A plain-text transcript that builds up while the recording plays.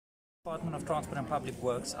Department of Transport and Public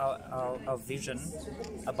Works, our vision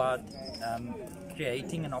about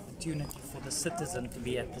creating an opportunity for the citizen to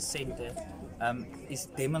be at the centre is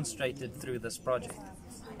demonstrated through this project.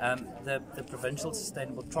 The Provincial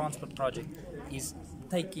Sustainable Transport Project is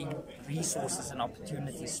taking resources and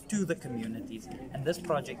opportunities to the communities, and this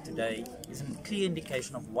project today is a clear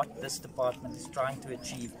indication of what this department is trying to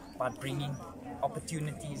achieve by bringing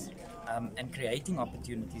opportunities and creating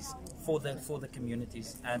opportunities for the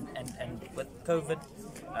communities, and with COVID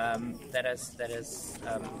that has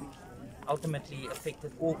ultimately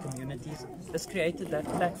affected all communities. This created that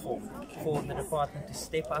platform for the department to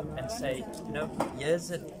step up and say, you know,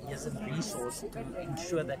 here's a resource to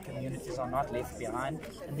ensure that communities are not left behind.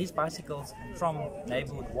 And these bicycles, from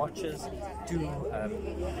Neighbourhood Watches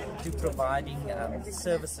to providing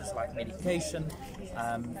services like medication,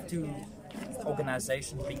 to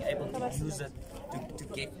organizations being able to use it to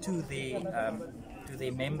get to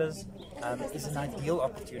their members, is an ideal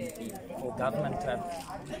opportunity for government to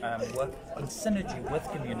work in synergy with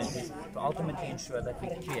communities to ultimately ensure that we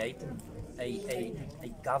create a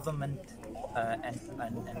government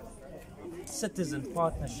and citizen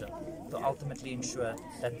partnership to ultimately ensure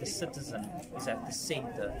that the citizen is at the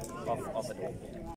center of it all.